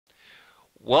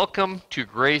Welcome to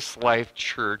GraceLife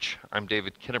Church. I'm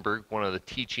David Kinneberg, one of the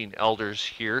teaching elders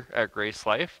here at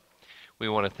GraceLife. We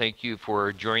want to thank you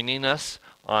for joining us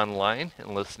online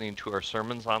and listening to our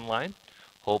sermons online.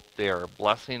 Hope they are a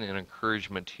blessing and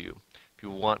encouragement to you. If you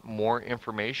want more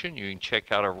information, you can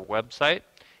check out our website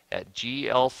at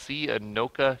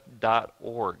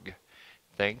glcanoka.org.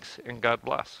 Thanks and God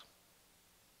bless.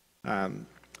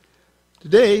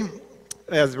 Today,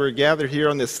 as we're gathered here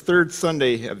on this third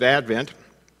Sunday of Advent,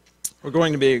 we're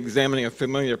going to be examining a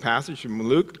familiar passage from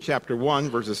Luke chapter 1,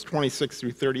 verses 26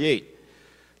 through 38.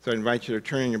 So I invite you to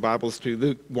turn in your Bibles to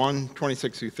Luke 1,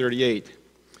 26 through 38.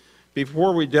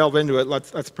 Before we delve into it,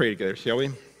 let's pray together, shall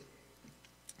we?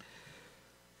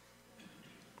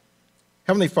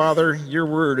 Heavenly Father, your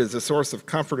word is a source of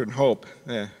comfort and hope.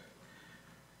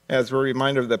 As we're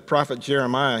reminded of the prophet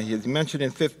Jeremiah, he is mentioned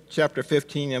in chapter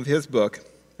 15 of his book,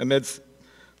 amidst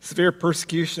severe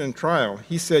persecution and trial.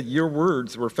 He said, your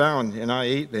words were found, and I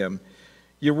ate them.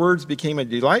 Your words became a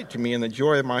delight to me and the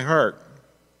joy of my heart.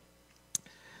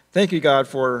 Thank you, God,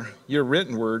 for your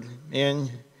written word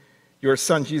and your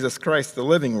Son, Jesus Christ, the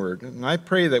living word. And I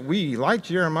pray that we, like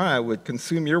Jeremiah, would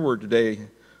consume your word today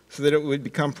so that it would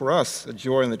become for us a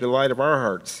joy and the delight of our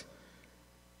hearts.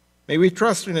 May we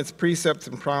trust in its precepts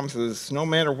and promises, no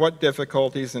matter what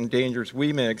difficulties and dangers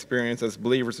we may experience as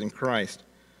believers in Christ.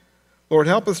 Lord,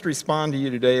 help us to respond to you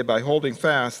today by holding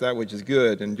fast that which is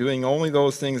good and doing only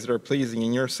those things that are pleasing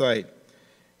in your sight.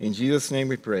 In Jesus' name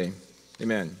we pray.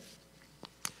 Amen.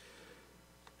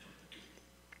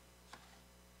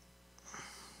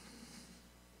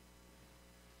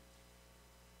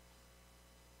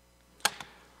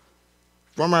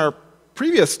 From our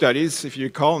previous studies, if you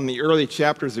recall in the early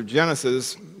chapters of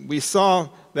Genesis, we saw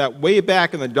that way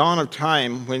back in the dawn of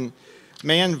time when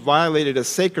man violated a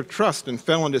sacred trust and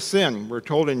fell into sin. We're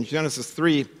told in Genesis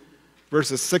 3,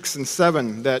 verses 6 and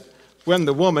 7, that when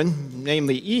the woman,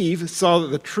 namely Eve, saw that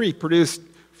the tree produced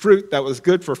fruit that was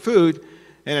good for food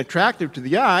and attractive to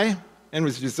the eye and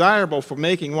was desirable for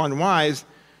making one wise,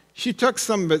 she took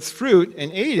some of its fruit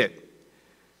and ate it.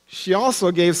 She also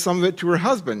gave some of it to her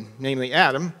husband, namely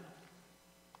Adam,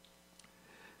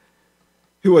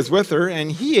 who was with her,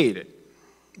 and he ate it.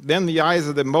 Then the eyes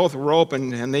of them both were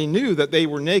opened, and they knew that they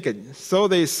were naked. So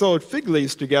they sewed fig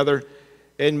leaves together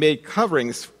and made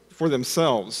coverings for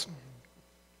themselves.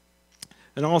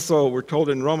 And also, we're told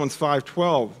in Romans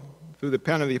 5:12, through the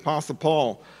pen of the Apostle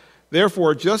Paul,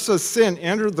 therefore, just as sin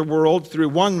entered the world through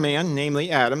one man, namely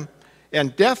Adam,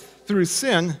 and death through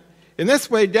sin, in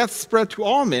this way death spread to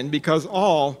all men because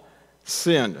all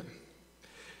sinned.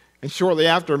 And shortly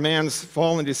after man's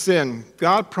fall into sin,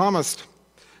 God promised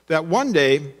that one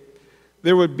day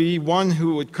there would be one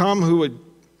who would come who would,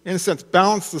 in a sense,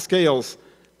 balance the scales,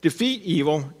 defeat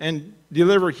evil, and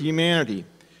deliver humanity.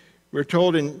 We're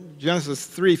told in Genesis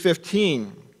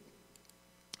 3:15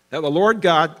 that the Lord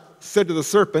God said to the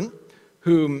serpent,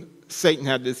 whom Satan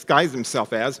had disguised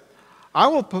himself as, I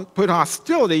will put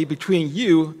hostility between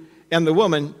you and the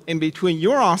woman, and between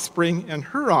your offspring and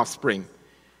her offspring.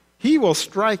 He will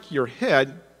strike your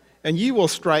head, and you will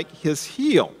strike his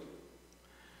heel.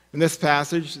 In this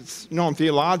passage, it's known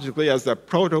theologically as the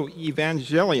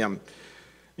proto-evangelium.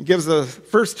 It gives the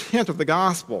first hint of the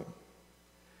gospel.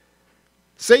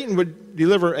 Satan would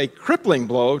deliver a crippling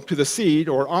blow to the seed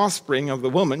or offspring of the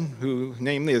woman, who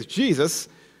namely is Jesus,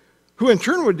 who in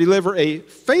turn would deliver a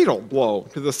fatal blow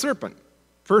to the serpent,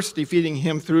 first defeating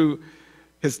him through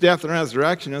his death and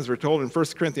resurrection, as we're told in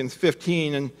 1 Corinthians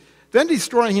 15, and then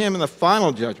destroying him in the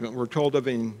final judgment we're told of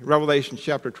in Revelation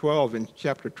chapter 12 and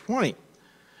chapter 20.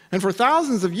 And for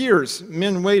thousands of years,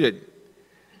 men waited.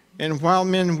 And while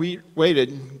men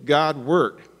waited, God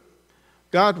worked.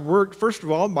 God worked, first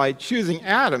of all, by choosing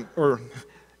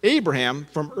Abraham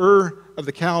from Ur of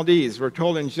the Chaldees. We're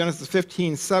told in Genesis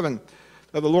 15:7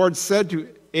 that the Lord said to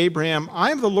Abraham,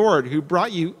 I am the Lord who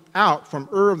brought you out from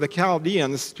Ur of the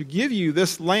Chaldeans to give you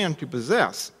this land to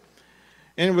possess.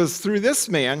 And it was through this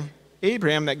man,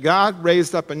 Abraham, that God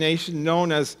raised up a nation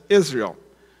known as Israel,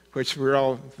 which we're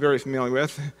all very familiar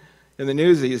with in the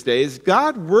news these days.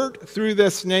 God worked through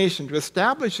this nation to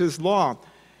establish his law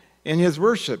and his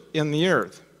worship in the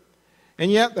earth.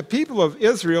 And yet the people of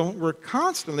Israel were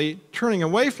constantly turning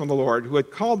away from the Lord who had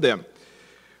called them.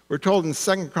 We're told in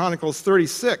 2 Chronicles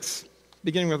 36,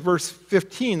 beginning with verse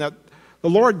 15, that the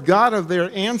Lord God of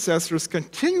their ancestors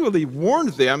continually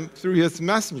warned them through his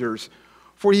messengers,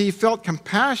 for he felt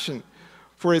compassion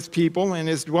for his people and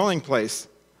his dwelling place.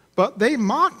 But they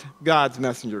mocked God's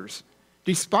messengers,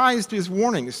 despised his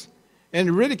warnings,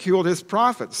 and ridiculed his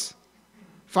prophets.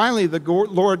 Finally, the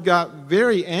Lord got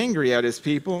very angry at his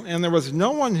people, and there was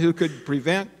no one who could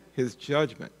prevent his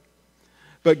judgment.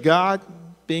 But God,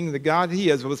 being the God he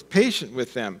is, was patient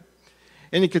with them.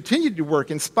 And he continued to work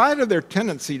in spite of their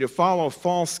tendency to follow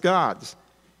false gods.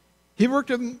 He worked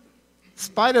in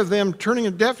spite of them turning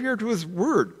a deaf ear to his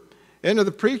word and to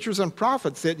the preachers and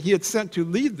prophets that he had sent to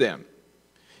lead them.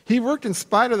 He worked in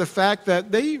spite of the fact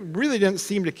that they really didn't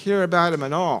seem to care about him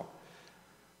at all.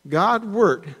 God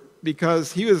worked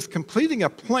because he was completing a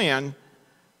plan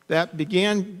that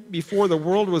began before the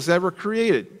world was ever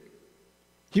created.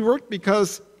 He worked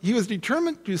because he was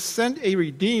determined to send a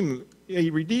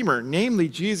Redeemer, namely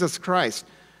Jesus Christ,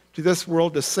 to this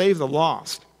world to save the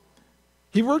lost.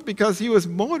 He worked because he was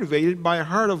motivated by a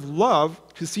heart of love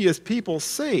to see his people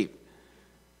saved.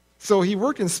 So he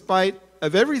worked in spite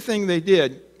of everything they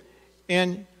did,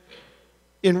 and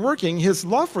in working, his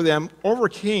love for them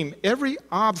overcame every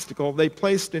obstacle they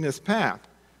placed in his path.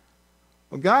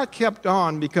 Well, God kept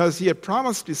on because he had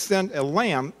promised to send a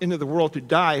lamb into the world to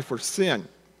die for sin.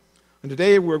 And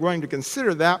today we're going to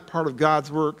consider that part of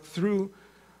God's work through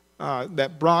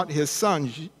that brought his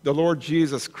son, the Lord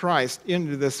Jesus Christ,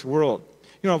 into this world.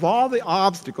 You know, of all the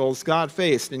obstacles God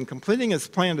faced in completing his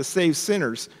plan to save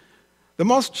sinners, the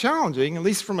most challenging, at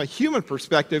least from a human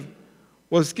perspective,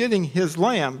 was getting his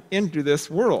lamb into this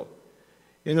world.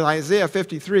 In Isaiah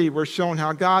 53, we're shown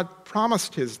how God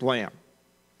promised his lamb.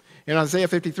 In Isaiah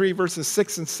 53, verses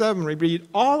 6 and 7, we read,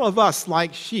 "All of us,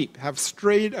 like sheep, have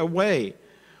strayed away.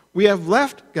 We have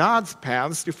left God's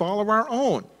paths to follow our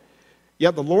own.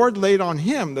 Yet the Lord laid on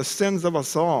him the sins of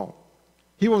us all.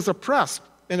 He was oppressed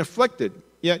and afflicted,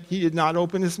 yet he did not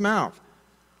open his mouth.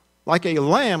 Like a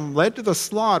lamb led to the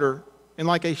slaughter, and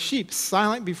like a sheep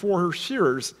silent before her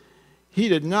shearers, he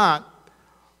did not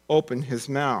open his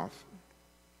mouth."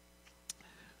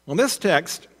 Well, this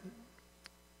text,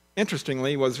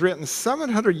 interestingly, was written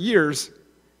 700 years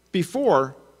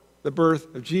before the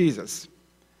birth of Jesus.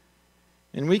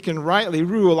 And we can rightly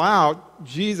rule out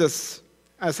Jesus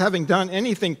as having done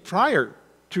anything prior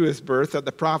to his birth that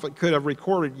the prophet could have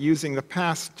recorded using the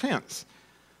past tense.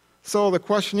 So the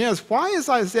question is, why is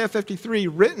Isaiah 53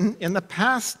 written in the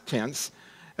past tense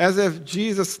as if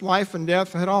Jesus' life and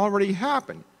death had already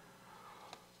happened?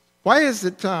 Why is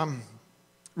it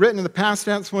written in the past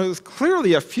tense when it was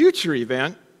clearly a future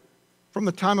event from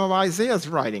the time of Isaiah's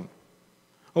writing?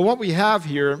 Well, what we have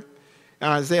here in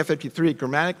Isaiah 53,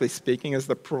 grammatically speaking, is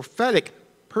the prophetic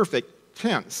perfect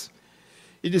tense.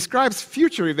 It describes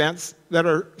future events that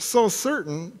are so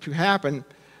certain to happen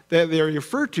that they are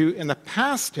referred to in the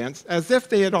past tense as if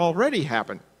they had already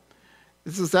happened.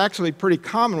 This is actually pretty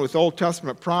common with Old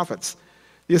Testament prophets.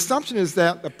 The assumption is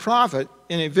that the prophet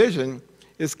in a vision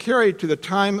is carried to the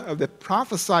time of the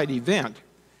prophesied event,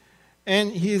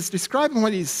 and he's describing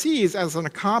what he sees as an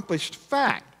accomplished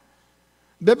fact.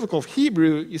 Biblical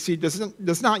Hebrew, you see,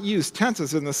 does not use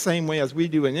tenses in the same way as we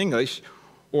do in English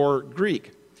or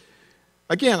Greek.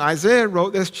 Again, Isaiah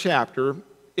wrote this chapter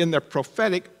in the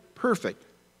prophetic perfect.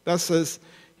 Thus says,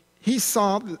 he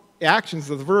saw the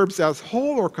actions of the verbs as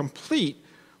whole or complete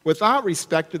without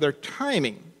respect to their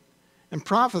timing. And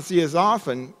prophecy is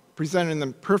often presented in the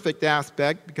perfect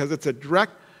aspect because it's a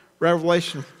direct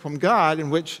revelation from God in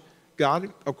which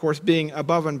God, of course, being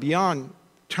above and beyond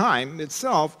time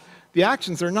itself, the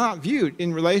actions are not viewed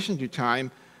in relation to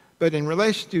time, but in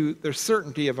relation to their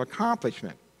certainty of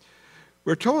accomplishment.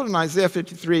 We're told in Isaiah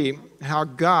 53 how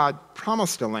God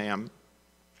promised a lamb,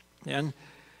 and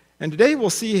today we'll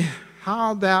see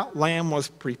how that lamb was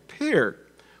prepared.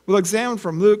 We'll examine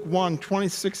from Luke 1,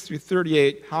 26 through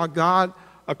 38, how God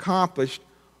accomplished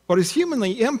what is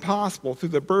humanly impossible through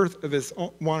the birth of his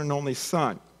one and only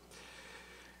Son.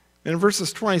 In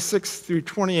verses 26 through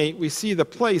 28, we see the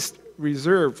place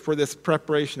reserved for this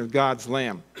preparation of God's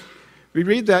lamb. We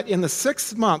read that in the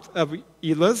 6th month of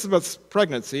Elizabeth's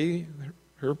pregnancy,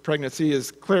 her pregnancy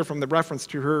is clear from the reference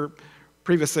to her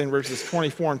previously in verses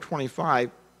 24 and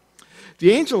 25,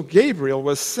 the angel Gabriel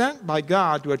was sent by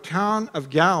God to a town of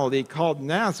Galilee called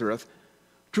Nazareth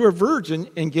to a virgin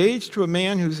engaged to a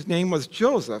man whose name was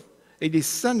Joseph, a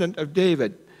descendant of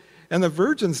David, and the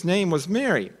virgin's name was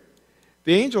Mary.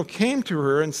 The angel came to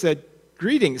her and said,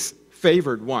 "Greetings,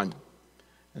 favored one."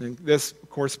 And this, of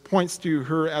course, points to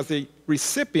her as a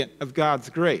recipient of God's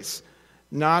grace,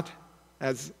 not,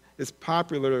 as is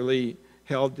popularly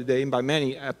held today by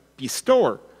many, a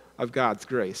bestower of God's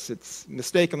grace. It's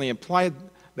mistakenly implied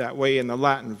that way in the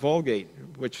Latin Vulgate,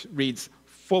 which reads,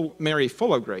 "Mary,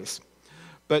 full of grace."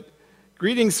 But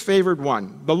greetings, favored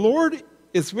one. The Lord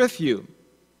is with you.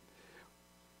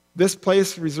 This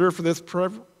place reserved for this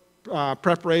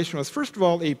preparation was, first of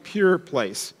all, a pure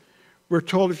place. We're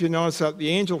told, if you notice, that the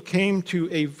angel came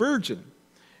to a virgin.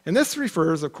 And this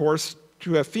refers, of course,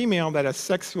 to a female that is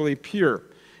sexually pure.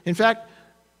 In fact,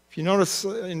 if you notice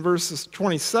in verses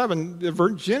 27, the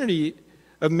virginity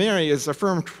of Mary is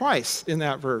affirmed twice in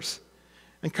that verse.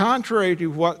 And contrary to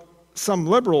what some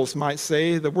liberals might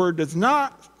say, the word does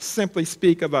not simply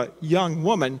speak of a young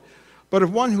woman, but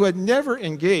of one who had never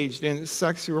engaged in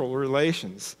sexual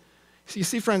relations. So you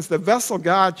see, friends, the vessel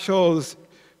God chose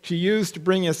to use to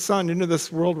bring his son into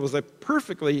this world was a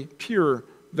perfectly pure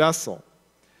vessel.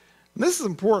 And this is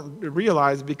important to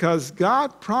realize because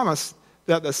God promised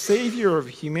that the Savior of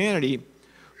humanity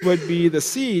would be the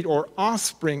seed or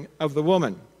offspring of the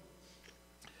woman.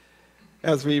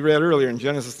 As we read earlier in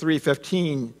Genesis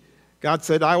 3:15, God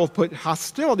said, I will put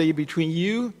hostility between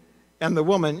you and the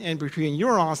woman, and between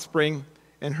your offspring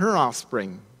and her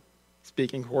offspring.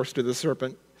 Speaking, of course, to the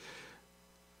serpent.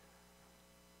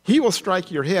 He will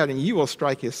strike your head, and you will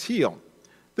strike his heel.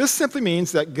 This simply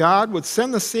means that God would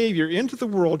send the Savior into the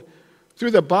world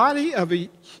through the body of a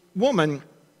woman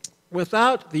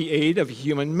without the aid of a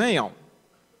human male.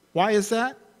 Why is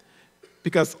that?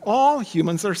 Because all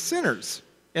humans are sinners,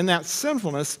 and that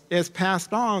sinfulness is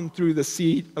passed on through the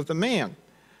seed of the man.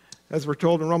 As we're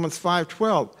told in Romans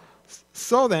 5:12,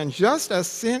 so then, just as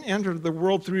sin entered the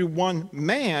world through one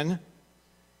man,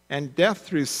 and death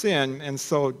through sin, and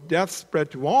so death spread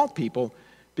to all people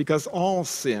because all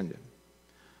sinned.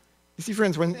 You see,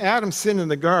 friends, when Adam sinned in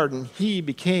the garden, he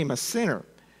became a sinner.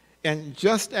 And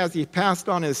just as he passed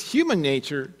on his human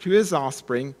nature to his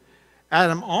offspring,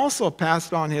 Adam also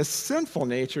passed on his sinful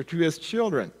nature to his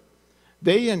children.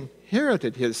 They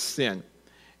inherited his sin,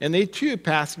 and they too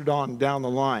passed it on down the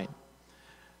line.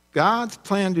 God's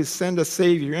plan to send a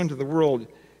Savior into the world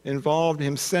involved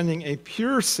him sending a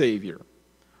pure Savior,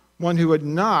 one who would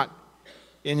not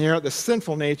inherit the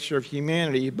sinful nature of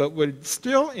humanity, but would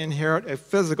still inherit a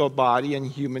physical body and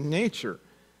human nature.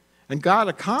 And God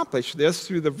accomplished this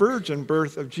through the virgin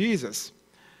birth of Jesus.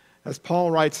 As Paul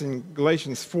writes in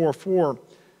Galatians 4:4,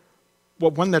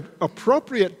 well, when the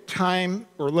appropriate time,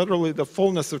 or literally the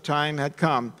fullness of time, had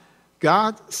come,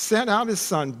 God sent out his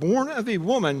Son, born of a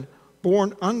woman,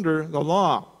 born under the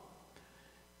law.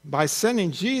 By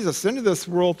sending Jesus into this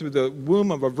world through the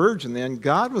womb of a virgin, then,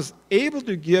 God was able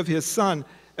to give his Son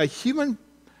a human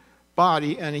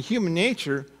body and a human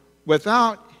nature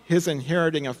without his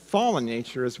inheriting a fallen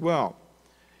nature as well.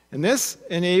 And this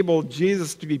enabled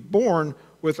Jesus to be born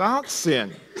without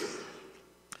sin,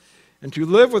 and to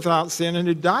live without sin, and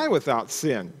to die without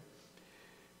sin.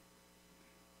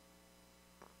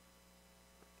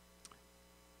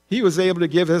 He was able to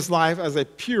give his life as a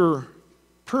pure,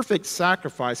 perfect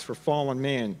sacrifice for fallen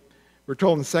man. We're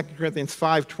told in 2 Corinthians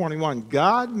 5:21,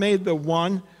 God made the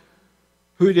one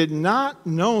who did not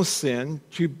know sin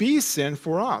to be sin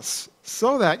for us,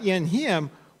 so that in him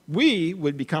we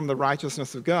would become the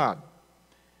righteousness of God.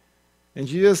 And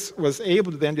Jesus was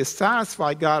able then to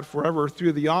satisfy God forever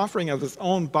through the offering of his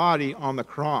own body on the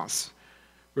cross.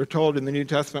 We're told in the New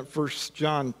Testament, 1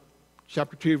 John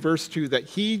chapter 2, verse 2, that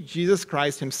he, Jesus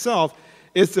Christ himself,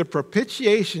 is the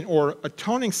propitiation or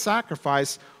atoning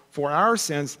sacrifice for our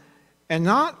sins, and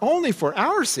not only for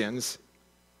our sins,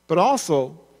 but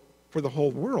also for the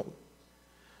whole world.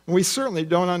 And we certainly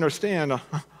don't understand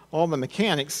all the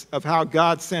mechanics of how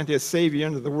God sent his Savior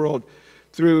into the world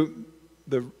through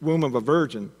the womb of a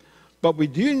virgin, but we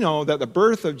do know that the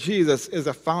birth of Jesus is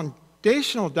a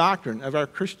foundational doctrine of our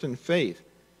Christian faith.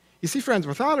 You see, friends,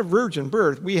 without a virgin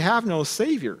birth, we have no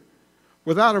Savior.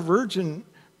 Without a virgin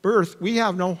birth, we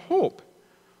have no hope.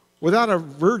 Without a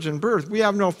virgin birth, we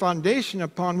have no foundation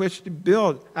upon which to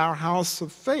build our house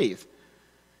of faith.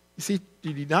 You see,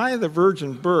 to deny the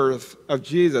virgin birth of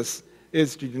Jesus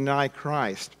is to deny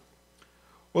Christ.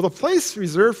 Well, the place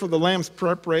reserved for the Lamb's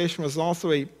preparation was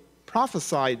also a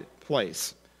prophesied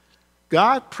place.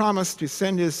 God promised to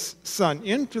send his Son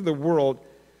into the world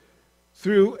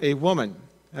through a woman,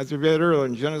 as we read earlier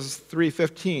in Genesis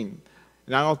 3:15.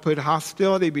 And I will put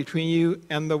hostility between you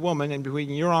and the woman, and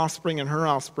between your offspring and her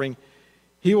offspring.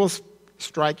 He will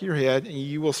strike your head, and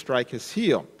you will strike his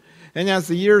heel. And as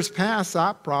the years passed,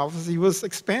 that prophecy was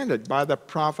expanded by the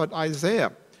prophet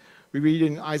Isaiah. We read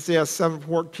in Isaiah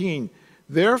 7:14,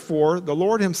 therefore the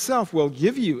Lord himself will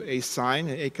give you a sign,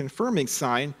 a confirming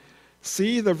sign.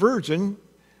 See, the virgin,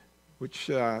 which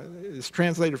is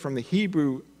translated from the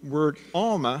Hebrew word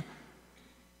Alma,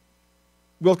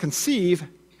 will conceive,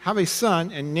 have a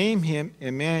son, and name him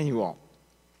Emmanuel.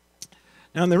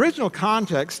 Now, in the original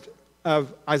context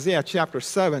of Isaiah chapter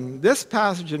 7, this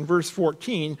passage in verse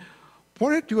 14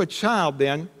 pointed to a child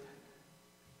then,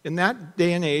 in that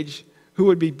day and age, who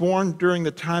would be born during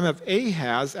the time of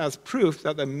Ahaz, as proof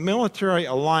that the military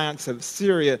alliance of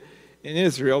Syria and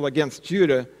Israel against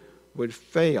Judah would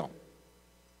fail.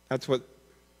 That's what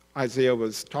Isaiah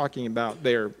was talking about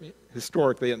there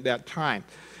historically at that time.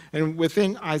 And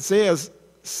within Isaiah's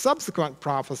subsequent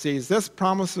prophecies, this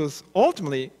promise was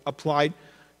ultimately applied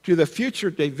to the future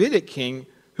Davidic king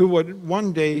who would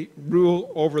one day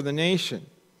rule over the nation.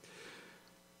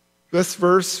 This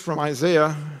verse from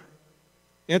Isaiah,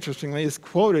 interestingly, is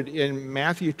quoted in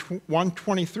Matthew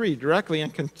 1:23, directly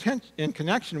in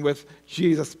connection with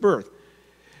Jesus' birth.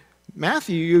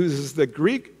 Matthew uses the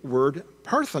Greek word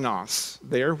parthenos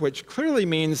there, which clearly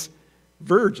means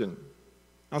virgin.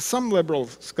 Now, some liberal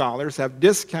scholars have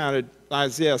discounted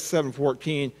Isaiah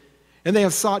 7:14, and they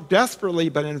have sought desperately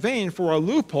but in vain for a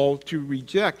loophole to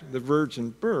reject the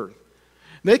virgin birth.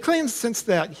 They claim since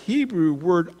that Hebrew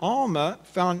word alma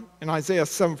found in Isaiah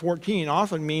 7:14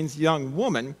 often means young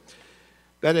woman,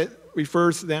 that it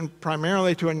refers then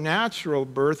primarily to a natural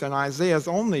birth in Isaiah's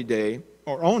own day,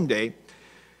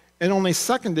 and only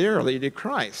secondarily to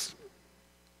Christ.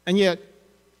 And yet,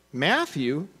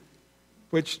 Matthew,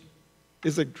 which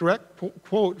is a direct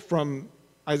quote from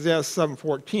Isaiah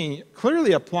 7:14,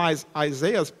 clearly applies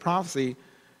Isaiah's prophecy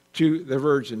to the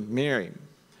Virgin Mary.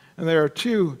 And there are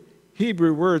two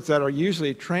Hebrew words that are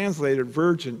usually translated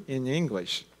virgin in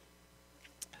English.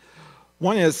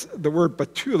 One is the word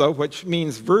betula, which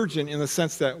means virgin in the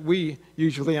sense that we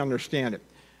usually understand it.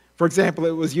 For example,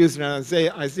 it was used in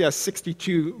Isaiah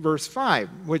 62, verse 5,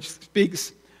 which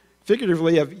speaks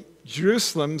figuratively of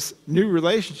Jerusalem's new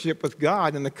relationship with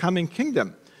God in the coming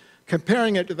kingdom,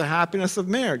 comparing it to the happiness of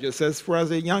marriage. It says, "For as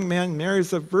a young man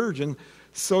marries a virgin,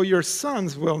 so your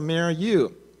sons will marry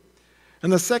you."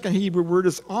 And the second Hebrew word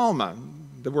is alma.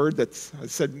 The word that's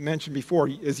mentioned before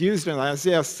is used in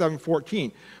Isaiah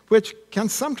 7:14, which can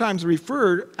sometimes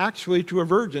refer actually to a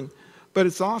virgin, but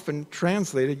it's often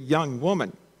translated young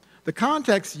woman. The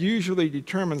context usually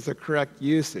determines the correct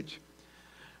usage.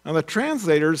 Now, the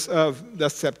translators of the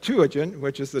Septuagint,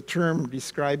 which is the term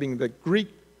describing the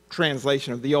Greek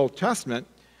translation of the Old Testament,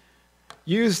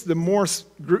 used the more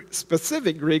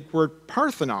specific Greek word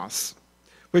parthenos,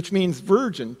 which means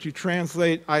virgin, to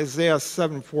translate Isaiah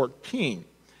 7:14.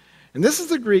 And this is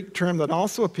the Greek term that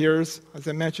also appears, as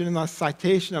I mentioned, in the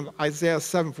citation of Isaiah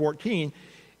 7:14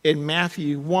 in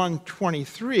Matthew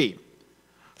 1:23.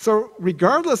 So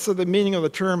regardless of the meaning of the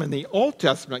term in the Old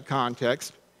Testament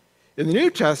context, in the New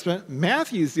Testament,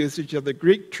 Matthew's usage of the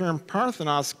Greek term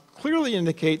parthenos clearly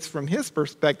indicates from his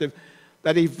perspective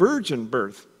that a virgin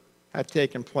birth had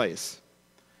taken place.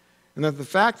 And that the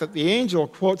fact that the angel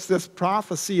quotes this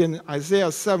prophecy in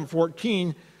Isaiah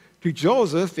 7:14 to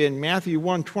Joseph in Matthew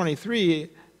 1:23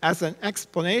 as an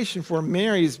explanation for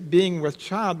Mary's being with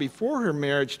child before her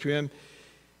marriage to him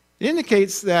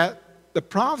indicates that the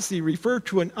prophecy referred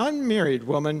to an unmarried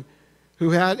woman who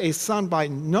had a son by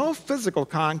no physical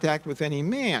contact with any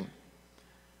man.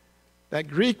 That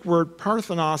Greek word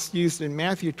parthenos used in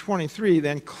Matthew 23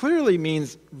 then clearly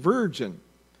means virgin.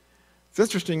 It's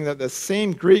interesting that the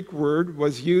same Greek word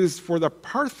was used for the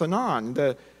Parthenon,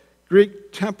 the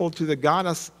Greek temple to the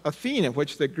goddess Athena,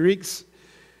 which the Greeks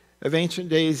of ancient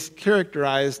days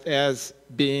characterized as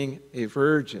being a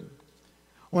virgin.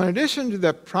 Well, in addition to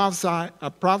the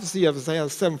prophecy of Isaiah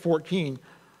 7:14,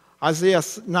 Isaiah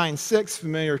 9:6,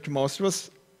 familiar to most of us,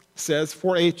 says,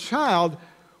 "For a child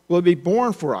will be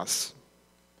born for us,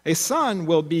 a son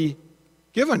will be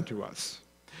given to us,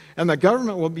 and the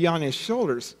government will be on his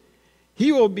shoulders.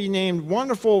 He will be named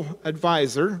Wonderful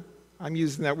Advisor." I'm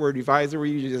using that word advisor, we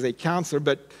use it as a counselor,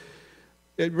 but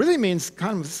it really means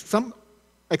kind of some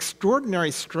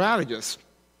extraordinary strategist,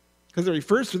 because it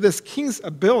refers to this king's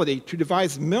ability to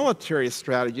devise military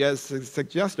strategy, as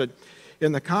suggested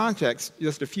in the context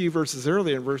just a few verses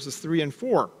earlier in verses 3 and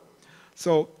 4.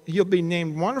 So he'll be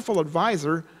named Wonderful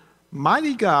Advisor,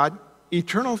 Mighty God,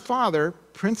 Eternal Father,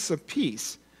 Prince of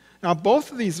Peace. Now,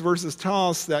 both of these verses tell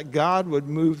us that God would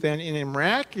move then in a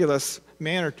miraculous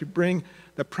manner to bring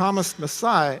the promised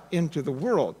Messiah into the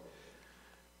world.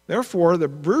 Therefore, the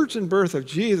virgin birth of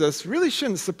Jesus really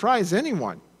shouldn't surprise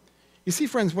anyone. You see,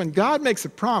 friends, when God makes a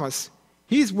promise,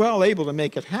 he's well able to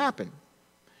make it happen.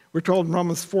 We're told in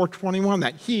Romans 4:21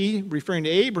 that he, referring to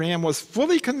Abraham, was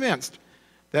fully convinced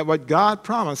that what God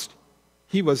promised,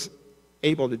 he was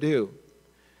able to do.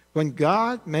 When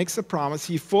God makes a promise,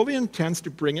 he fully intends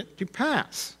to bring it to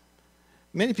pass.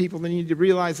 Many people need to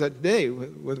realize that today,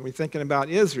 when we're thinking about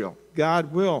Israel,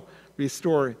 God will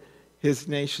restore his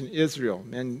nation Israel,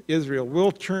 and Israel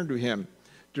will turn to him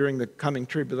during the coming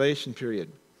tribulation period.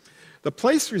 The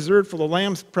place reserved for the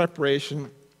lamb's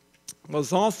preparation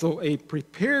was also a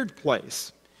prepared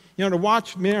place. You know, to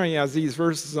watch Mary as these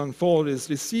verses unfold is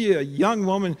to see a young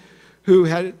woman who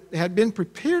had been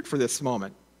prepared for this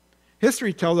moment.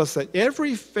 History tells us that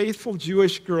every faithful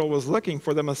Jewish girl was looking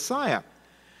for the Messiah.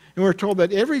 And we're told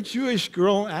that every Jewish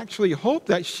girl actually hoped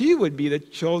that she would be the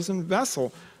chosen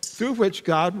vessel through which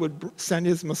God would send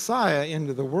his Messiah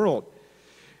into the world.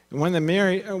 And when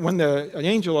the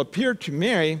angel appeared to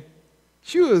Mary,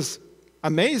 she was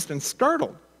amazed and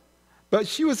startled. But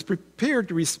she was prepared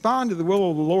to respond to the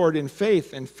will of the Lord in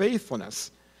faith and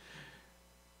faithfulness.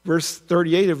 Verse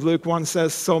 38 of Luke 1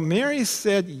 says, "So Mary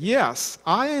said, 'Yes,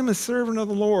 I am a servant of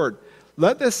the Lord.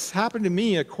 Let this happen to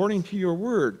me according to your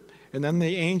word.' And then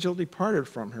the angel departed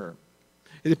from her."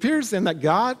 It appears then that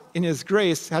God, in his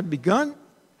grace, had begun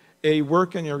a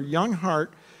work in her young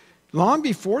heart long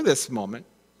before this moment,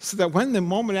 so that when the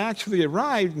moment actually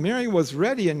arrived, Mary was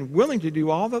ready and willing to do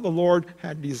all that the Lord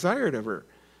had desired of her.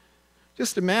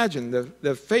 Just imagine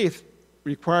the faith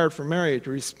required for Mary to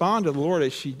respond to the Lord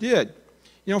as she did.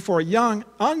 You know, for a young,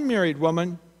 unmarried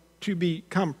woman to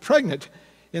become pregnant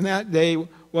in that day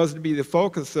was to be the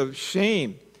focus of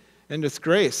shame and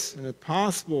disgrace and a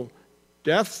possible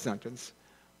death sentence,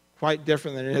 quite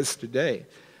different than it is today.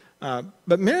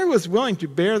 But Mary was willing to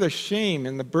bear the shame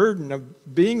and the burden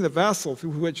of being the vessel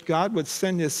through which God would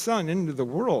send his Son into the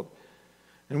world.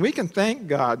 And we can thank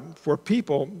God for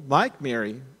people like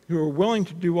Mary who are willing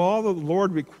to do all that the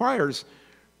Lord requires,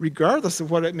 regardless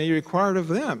of what it may require of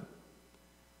them.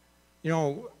 You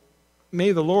know,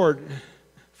 may the Lord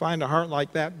find a heart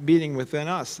like that beating within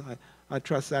us. I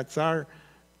trust that's our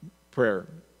prayer.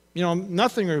 You know,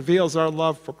 nothing reveals our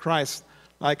love for Christ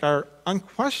like our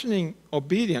unquestioning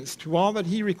obedience to all that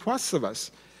he requests of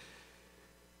us.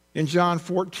 In John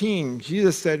 14,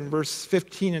 Jesus said in verses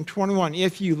 15 and 21,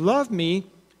 "If you love me,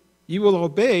 you will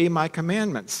obey my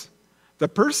commandments. The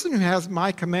person who has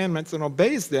my commandments and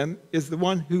obeys them is the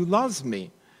one who loves me.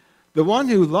 The one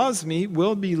who loves me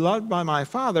will be loved by my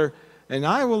Father, and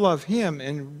I will love him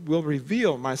and will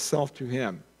reveal myself to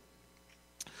him."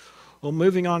 Well,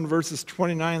 moving on to verses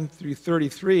 29 through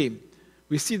 33,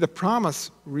 we see the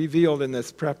promise revealed in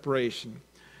this preparation.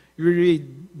 You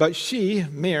read, "But she,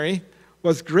 Mary,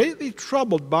 was greatly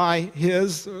troubled by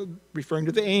his," referring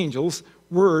to the angel's,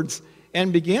 "words,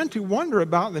 and began to wonder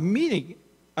about the meaning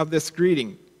of this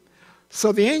greeting.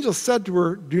 So the angel said to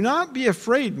her, 'Do not be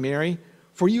afraid, Mary,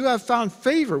 for you have found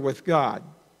favor with God.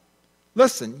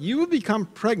 Listen, you will become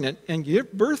pregnant and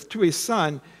give birth to a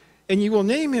son, and you will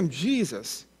name him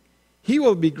Jesus. He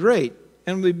will be great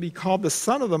and will be called the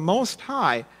Son of the Most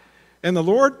High, and the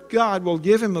Lord God will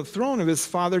give him the throne of his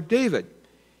father David.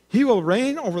 He will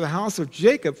reign over the house of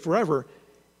Jacob forever,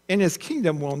 and his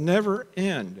kingdom will never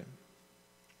end."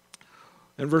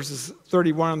 In verses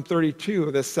 31 and 32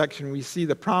 of this section, we see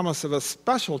the promise of a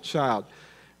special child.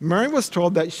 Mary was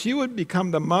told that she would become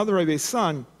the mother of a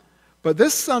son, but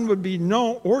this son would be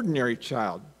no ordinary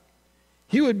child.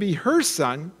 He would be her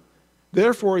son,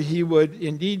 therefore he would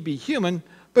indeed be human,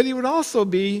 but he would also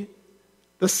be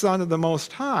the Son of the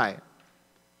Most High,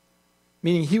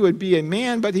 meaning he would be a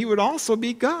man, but he would also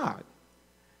be God.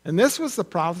 And this was the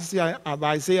prophecy of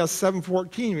Isaiah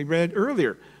 7:14 we read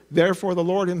earlier. "Therefore the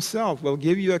Lord himself will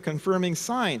give you a confirming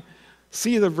sign.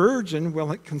 See, the virgin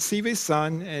will conceive a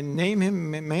son and name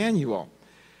him Emmanuel."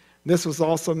 This was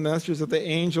also the message of the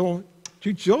angel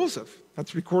to Joseph.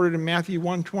 That's recorded in Matthew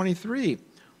 1:23.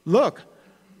 "Look,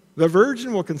 the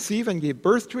virgin will conceive and give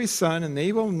birth to a son, and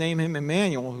they will name him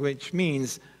Emmanuel," which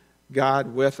means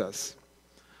God with us.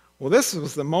 Well, this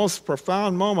was the most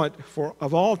profound moment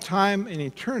of all time and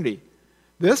eternity.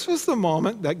 This was the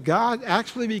moment that God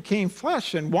actually became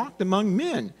flesh and walked among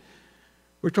men.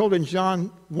 We're told in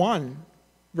John 1,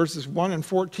 verses 1 and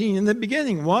 14, "In the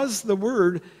beginning was the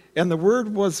Word, and the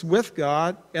Word was with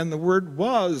God, and the Word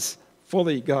was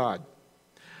fully God.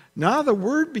 Now the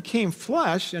Word became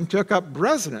flesh and took up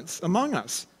residence among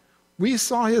us. We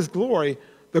saw his glory,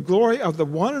 the glory of the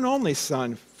one and only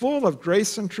Son, full of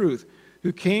grace and truth,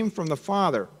 who came from the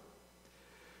Father."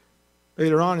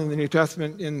 Later on in the New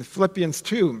Testament, in Philippians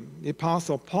 2, the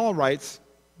Apostle Paul writes,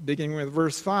 beginning with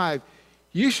verse 5,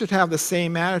 "You should have the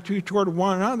same attitude toward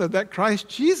one another that Christ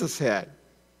Jesus had,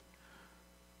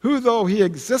 who, though he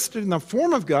existed in the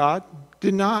form of God,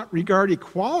 did not regard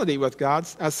equality with God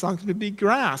as something to be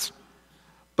grasped,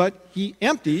 but he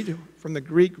emptied," from the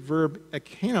Greek verb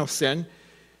ekenosin,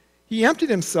 "he emptied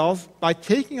himself by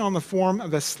taking on the form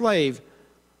of a slave,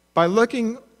 by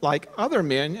looking like other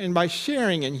men, and by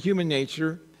sharing in human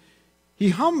nature. He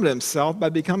humbled himself by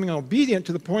becoming obedient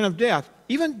to the point of death,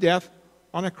 even death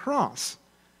on a cross."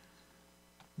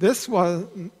 This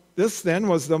then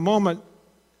was the moment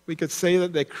we could say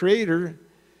that the Creator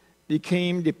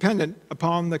became dependent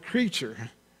upon the creature.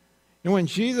 And when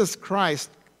Jesus Christ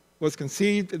was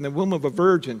conceived in the womb of a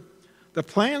virgin, the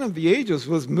plan of the ages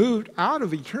was moved out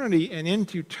of eternity and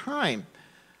into time.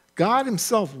 God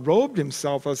himself robed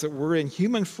himself, as it were, in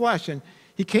human flesh, and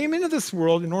he came into this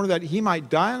world in order that he might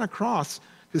die on a cross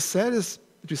to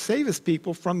save his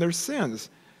people from their sins.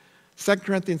 2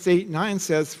 Corinthians 8:9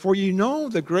 says, "For you know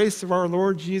the grace of our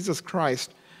Lord Jesus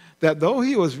Christ, that though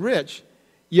he was rich,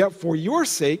 yet for your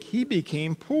sake he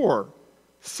became poor,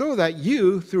 so that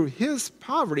you, through his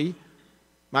poverty,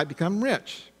 might become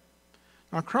rich."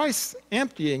 Now, Christ's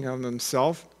emptying of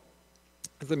himself,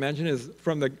 as I mentioned, is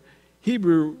from the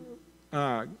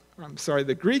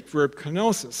the Greek verb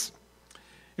kenosis.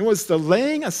 It was the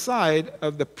laying aside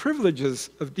of the privileges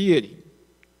of deity.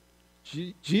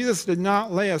 Jesus did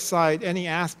not lay aside any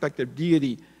aspect of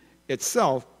deity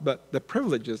itself, but the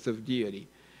privileges of deity.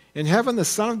 In heaven, the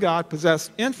Son of God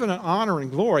possessed infinite honor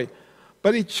and glory,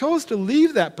 but he chose to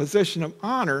leave that position of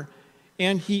honor,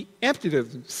 and he emptied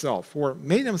of himself, or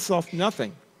made himself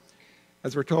nothing,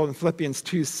 as we're told in Philippians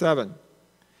 2:7.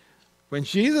 When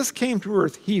Jesus came to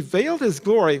earth, he veiled his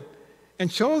glory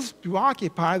and chose to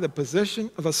occupy the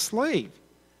position of a slave.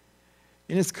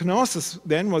 And his kenosis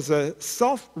then was a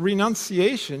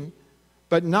self-renunciation,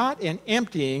 but not an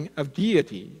emptying of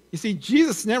deity. You see,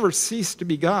 Jesus never ceased to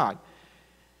be God,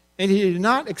 and he did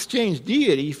not exchange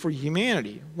deity for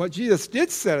humanity. What Jesus did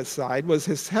set aside was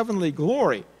his heavenly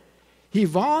glory. He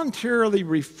voluntarily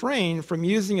refrained from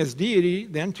using his deity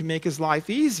then to make his life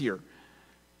easier.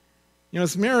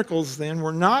 His miracles then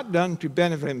were not done to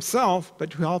benefit himself,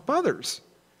 but to help others.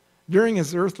 During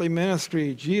his earthly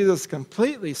ministry, Jesus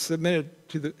completely submitted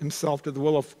himself to the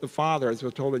will of the Father, as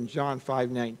we're told in John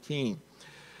 5:19.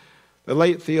 The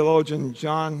late theologian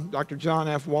Dr. John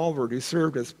F. Walvoord, who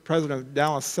served as president of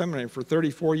Dallas Seminary for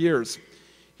 34 years,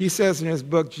 he says in his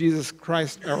book, Jesus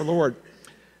Christ Our Lord,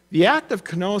 "The act of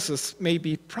kenosis may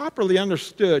be properly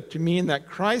understood to mean that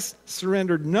Christ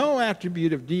surrendered no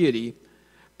attribute of deity,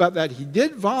 but that he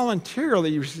did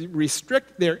voluntarily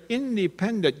restrict their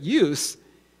independent use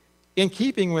in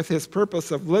keeping with his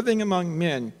purpose of living among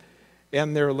men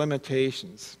and their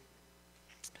limitations."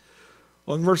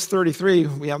 Well, in verse 33,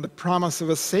 we have the promise of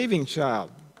a saving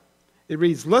child. It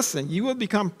reads, "Listen, you will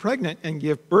become pregnant and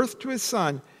give birth to a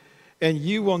son, and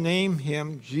you will name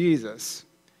him Jesus."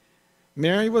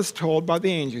 Mary was told by the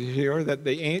angel here that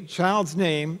the child's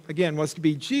name, again, was to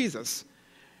be Jesus.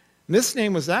 And this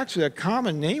name was actually a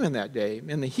common name in that day.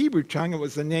 In the Hebrew tongue, it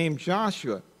was the name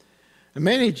Joshua. And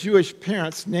many Jewish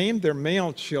parents named their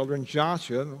male children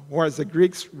Joshua, or as the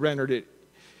Greeks rendered it,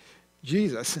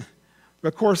 Jesus. But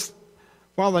of course,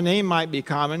 while the name might be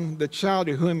common, the child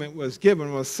to whom it was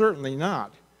given was certainly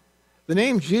not. The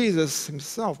name Jesus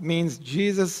himself means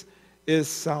Jesus is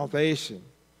salvation.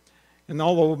 And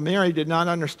although Mary did not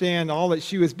understand all that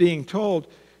she was being told,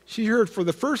 she heard for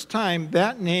the first time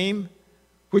that name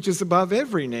which is above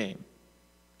every name.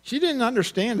 She didn't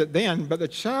understand it then, but the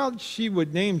child she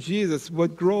would name Jesus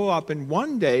would grow up and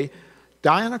one day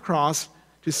die on a cross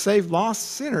to save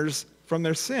lost sinners from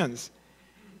their sins.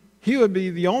 He would be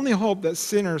the only hope that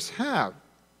sinners have.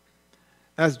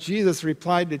 As Jesus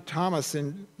replied to Thomas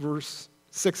in verse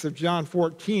 6 of John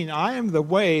 14, "I am the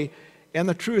way and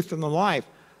the truth and the life.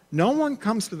 No one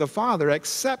comes to the Father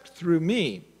except through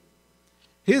me."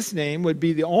 His name would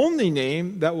be the only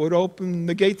name that would open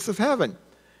the gates of heaven,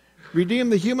 redeem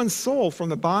the human soul from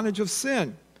the bondage of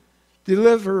sin,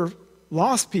 deliver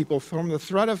lost people from the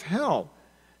threat of hell,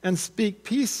 and speak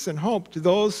peace and hope to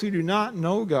those who do not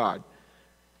know God.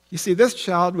 You see, this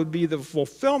child would be the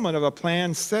fulfillment of a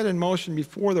plan set in motion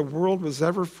before the world was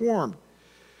ever formed.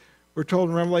 We're told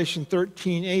in Revelation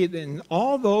 13:8, "And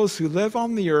all those who live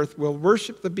on the earth will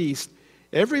worship the beast,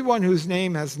 everyone whose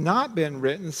name has not been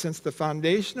written since the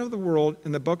foundation of the world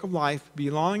in the book of life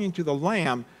belonging to the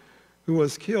Lamb who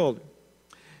was killed."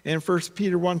 In 1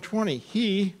 Peter 1:20,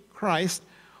 "He, Christ,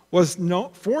 was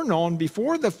foreknown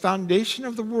before the foundation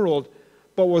of the world,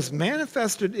 but was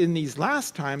manifested in these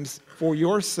last times for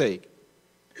your sake."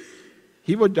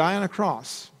 He would die on a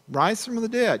cross, rise from the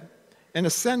dead, and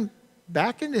ascend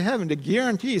back into heaven to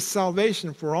guarantee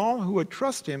salvation for all who would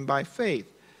trust him by faith.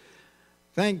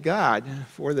 Thank God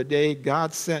for the day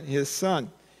God sent his Son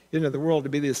into the world to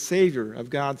be the Savior of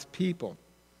God's people.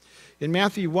 In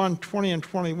Matthew 1:20 and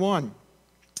 21,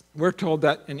 we're told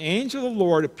that an angel of the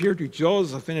Lord appeared to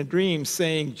Joseph in a dream,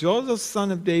 saying, "Joseph,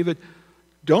 son of David,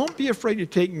 don't be afraid to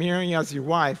take Mary as your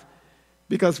wife,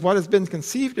 because what has been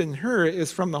conceived in her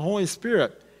is from the Holy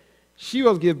Spirit. She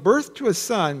will give birth to a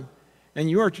son, and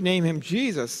you are to name him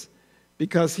Jesus,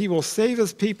 because he will save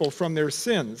his people from their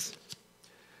sins."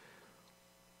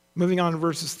 Moving on to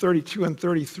verses 32 and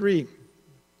 33,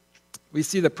 we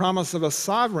see the promise of a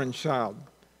sovereign child.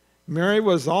 Mary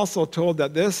was also told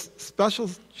that this special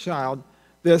child,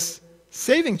 this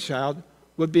saving child,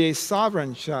 would be a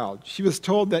sovereign child. She was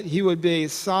told that he would be a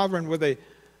sovereign with a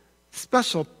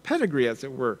special pedigree, as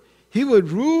it were. He would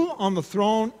rule on the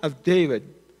throne of David,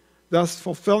 thus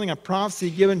fulfilling a prophecy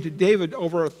given to David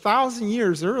over 1,000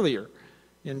 years earlier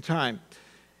in time.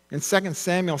 In 2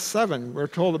 Samuel 7, we're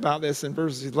told about this in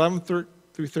verses 11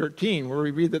 through 13, where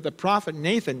we read that the prophet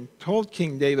Nathan told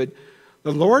King David,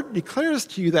 "The Lord declares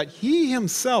to you that he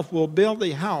himself will build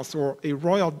a house or a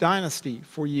royal dynasty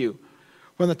for you.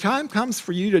 When the time comes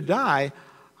for you to die,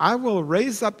 I will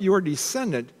raise up your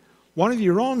descendant, one of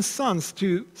your own sons,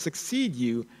 to succeed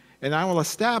you, and I will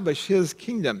establish his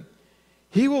kingdom.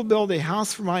 He will build a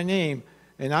house for my name,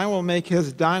 and I will make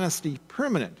his dynasty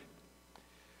permanent."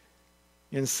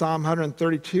 In Psalm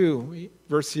 132,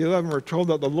 verse 11, we're told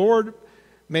that the Lord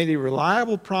made a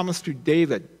reliable promise to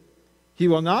David. He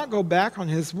will not go back on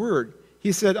his word.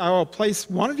 He said, "I will place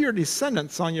one of your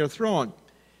descendants on your throne."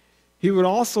 He would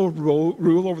also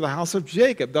rule over the house of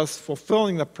Jacob, thus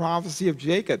fulfilling the prophecy of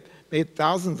Jacob made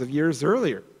thousands of years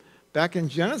earlier. Back in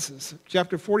Genesis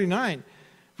chapter 49,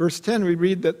 verse 10, we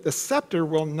read that the scepter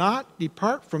will not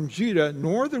depart from Judah,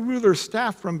 nor the ruler's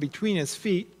staff from between his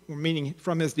feet, meaning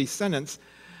from his descendants,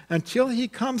 until he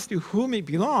comes to whom he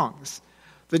belongs.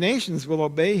 The nations will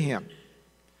obey him.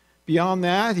 Beyond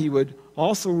that, he would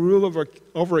also rule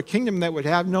over a kingdom that would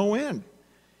have no end.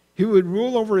 He would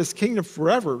rule over his kingdom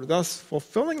forever, thus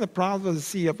fulfilling the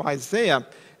prophecy of Isaiah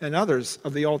and others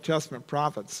of the Old Testament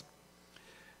prophets.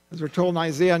 As we're told in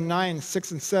Isaiah 9,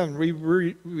 6, and 7, we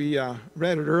read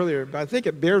it earlier, but I think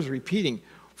it bears repeating.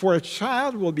 "For a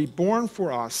child will be born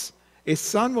for us, a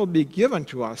son will be given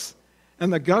to us,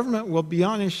 and the government will be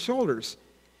on his shoulders.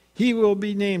 He will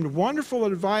be named Wonderful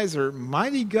Advisor,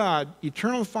 Mighty God,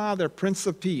 Eternal Father, Prince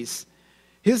of Peace.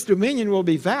 His dominion will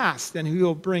be vast, and he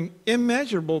will bring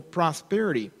immeasurable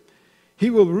prosperity. He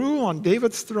will rule on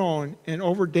David's throne and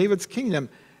over David's kingdom,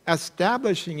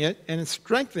 establishing it and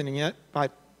strengthening it by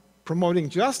promoting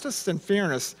justice and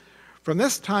fairness from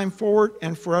this time forward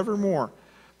and forevermore.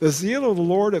 The zeal of the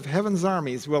Lord of heaven's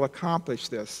armies will accomplish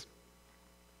this."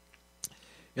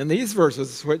 In these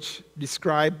verses, which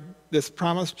describe this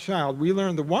promised child, we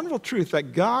learn the wonderful truth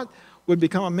that God would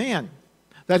become a man,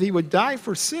 that he would die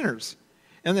for sinners,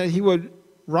 and that he would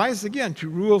rise again to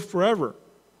rule forever.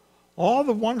 All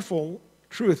the wonderful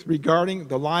truth regarding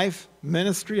the life,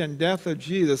 ministry, and death of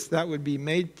Jesus that would be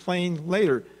made plain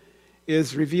later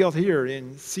is revealed here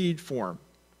in seed form.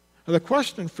 Now, the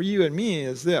question for you and me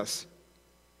is this: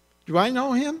 do I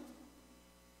know him?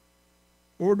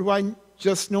 Or do I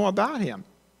just know about him?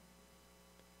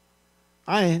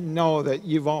 I know that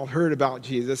you've all heard about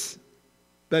Jesus,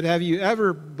 but have you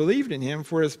ever believed in him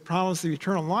for his promise of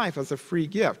eternal life as a free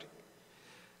gift?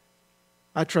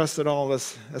 I trust that all of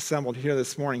us assembled here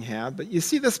this morning have. But you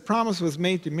see, this promise was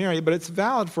made to Mary, but it's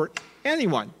valid for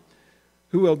anyone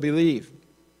who will believe.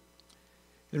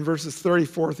 In verses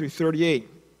 34 through 38,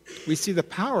 we see the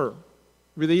power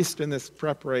released in this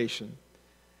preparation.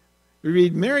 We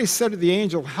read, "Mary said to the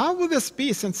angel, 'How will this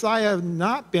be, since I have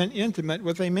not been intimate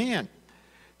with a man?'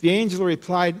 The angel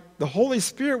replied, 'The Holy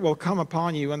Spirit will come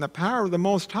upon you, and the power of the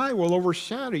Most High will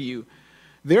overshadow you.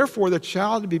 Therefore, the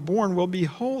child to be born will be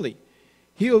holy.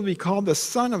 He will be called the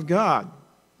Son of God.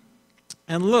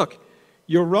 And look,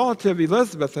 your relative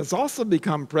Elizabeth has also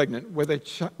become pregnant with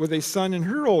a son in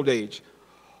her old age.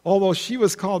 Although she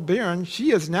was called barren, she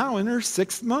is now in her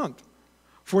 6th month.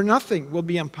 For nothing will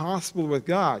be impossible with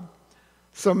God.'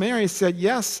 So Mary said,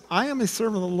 'Yes, I am a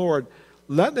servant of the Lord.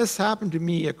 Let this happen to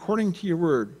me according to your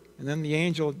word.' And then the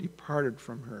angel departed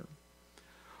from her."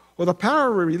 Well, the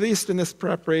power released in this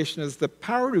preparation is the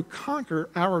power to conquer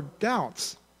our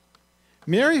doubts.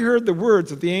 Mary heard the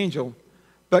words of the angel,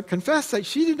 but confessed that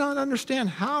she did not understand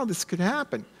how this could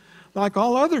happen. Like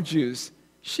all other Jews,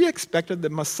 she expected the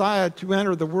Messiah to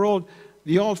enter the world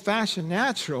the old-fashioned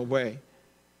natural way.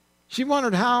 She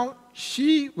wondered how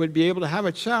she would be able to have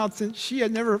a child since she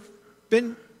had never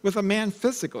been with a man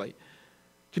physically.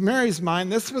 To Mary's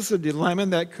mind, this was a dilemma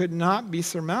that could not be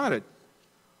surmounted.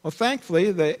 Well,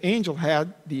 thankfully, the angel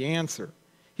had the answer.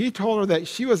 He told her that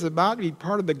she was about to be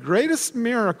part of the greatest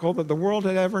miracle that the world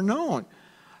had ever known.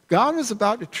 God was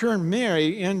about to turn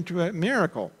Mary into a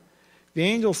miracle. The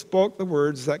angel spoke the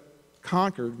words that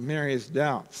conquered Mary's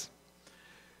doubts.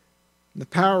 The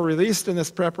power released in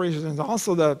this preparation is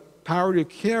also the power to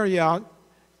carry out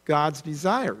God's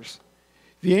desires.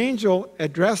 The angel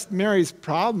addressed Mary's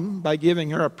problem by giving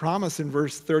her a promise in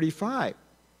verse 35.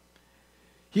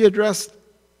 He addressed,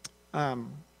 by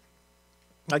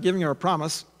giving her a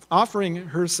promise, offering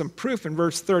her some proof in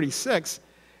verse 36,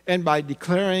 and by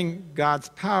declaring God's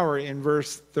power in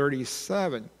verse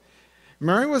 37.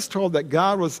 Mary was told that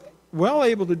God was well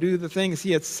able to do the things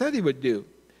he had said he would do.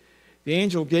 The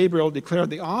angel Gabriel declared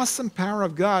the awesome power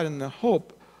of God, and the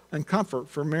hope and comfort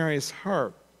for Mary's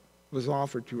heart was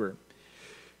offered to her.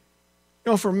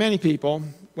 You know, for many people,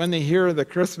 when they hear the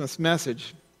Christmas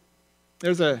message,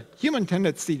 there's a human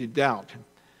tendency to doubt.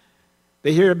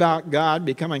 They hear about God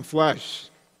becoming flesh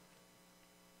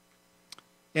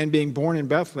and being born in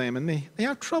Bethlehem, and they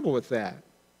have trouble with that.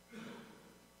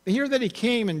 They hear that he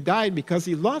came and died because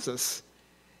he loves us,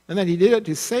 and that he did it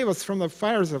to save us from the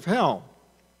fires of hell.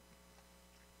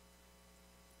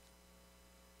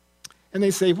 And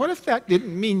they say, what if that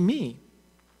didn't mean me?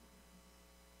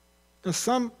 Now,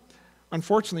 some,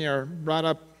 unfortunately, are brought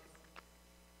up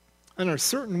under a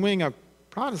certain wing of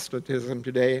Protestantism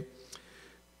today,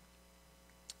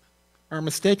 are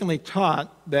mistakenly taught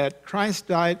that Christ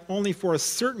died only for a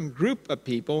certain group of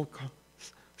people,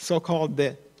 so-called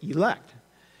the elect,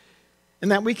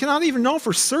 and that we cannot even know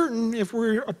for certain if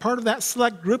we're a part of that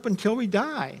select group until we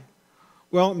die.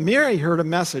 Well, Mary heard a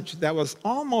message that was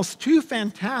almost too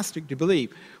fantastic to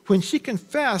believe. When she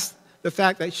confessed the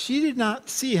fact that she did not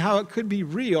see how it could be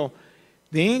real,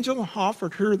 the angel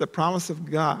offered her the promise of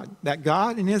God, that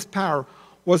God in his power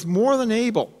was more than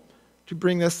able to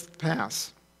bring this to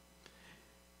pass.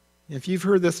 If you've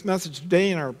heard this message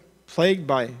today and are plagued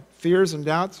by fears and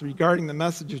doubts regarding the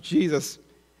message of Jesus,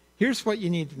 here's what you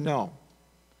need to know.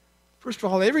 First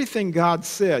of all, everything God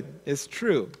said is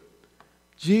true.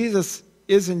 Jesus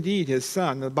is indeed his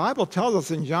son. The Bible tells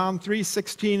us in John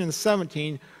 3:16 and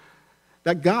 17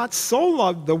 that God so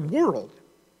loved the world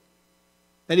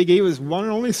that he gave his one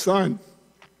and only son,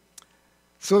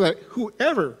 so that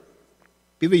whoever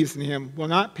believes in him will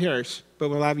not perish, but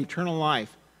will have eternal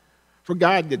life. For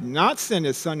God did not send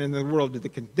his son into the world to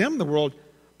condemn the world,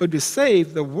 but to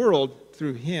save the world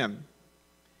through him.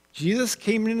 Jesus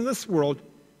came into this world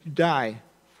to die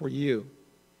for you.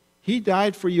 He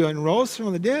died for you and rose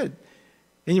from the dead,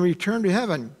 and he returned to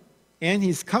heaven, and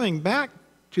he's coming back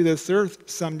to this earth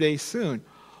someday soon.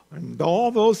 And all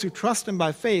those who trust him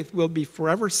by faith will be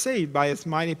forever saved by his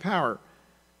mighty power.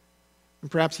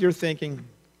 And perhaps you're thinking,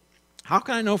 how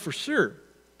can I know for sure?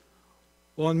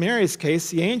 Well, in Mary's case,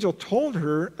 the angel told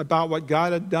her about what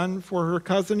God had done for her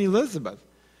cousin Elizabeth.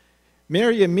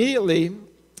 Mary immediately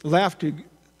left to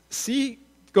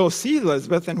go see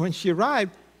Elizabeth, and when she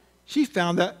arrived, she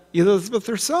found that Elizabeth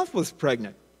herself was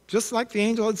pregnant, just like the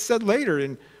angel had said later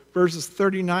in verses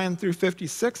 39 through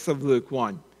 56 of Luke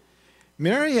 1.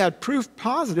 Mary had proof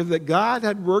positive that God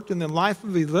had worked in the life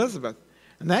of Elizabeth,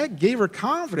 and that gave her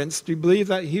confidence to believe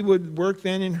that he would work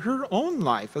then in her own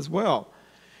life as well.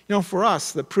 You know, for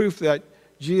us, the proof that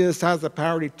Jesus has the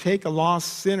power to take a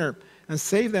lost sinner and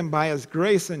save them by his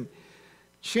grace and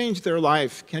change their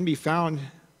life can be found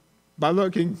by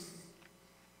looking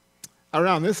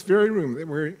around this very room that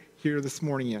we're here this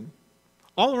morning in.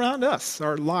 All around us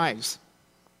are lives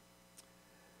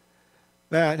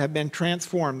that have been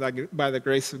transformed by the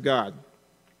grace of God.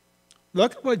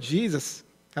 Look at what Jesus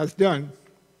has done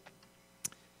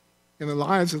in the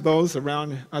lives of those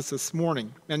around us this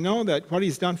morning, and know that what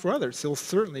he's done for others, he'll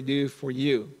certainly do for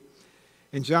you.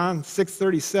 In John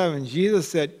 6:37, Jesus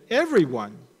said,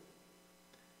 everyone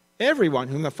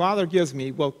whom the Father gives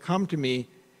me will come to me,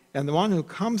 and the one who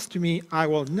comes to me I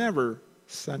will never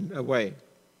send away.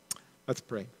 Let's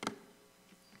pray.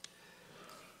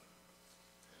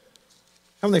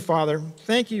 Heavenly Father,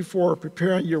 thank you for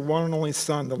preparing your one and only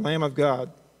Son, the Lamb of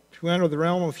God, to enter the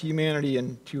realm of humanity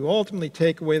and to ultimately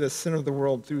take away the sin of the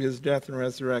world through his death and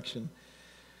resurrection.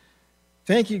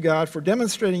 Thank you, God, for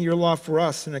demonstrating your love for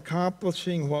us and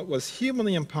accomplishing what was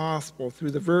humanly impossible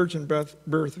through the virgin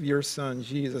birth of your Son,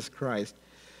 Jesus Christ.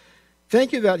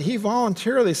 Thank you that he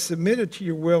voluntarily submitted to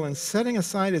your will in setting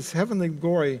aside his heavenly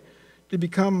glory to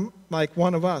become like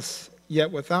one of us, yet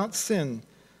without sin,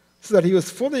 so that he was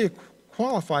fully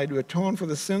qualified to atone for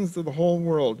the sins of the whole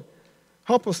world.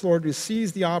 Help us, Lord, to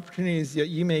seize the opportunities that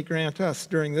you may grant us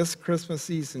during this Christmas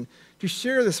season to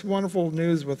share this wonderful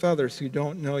news with others who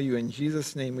don't know you. In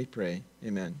Jesus' name we pray.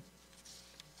 Amen.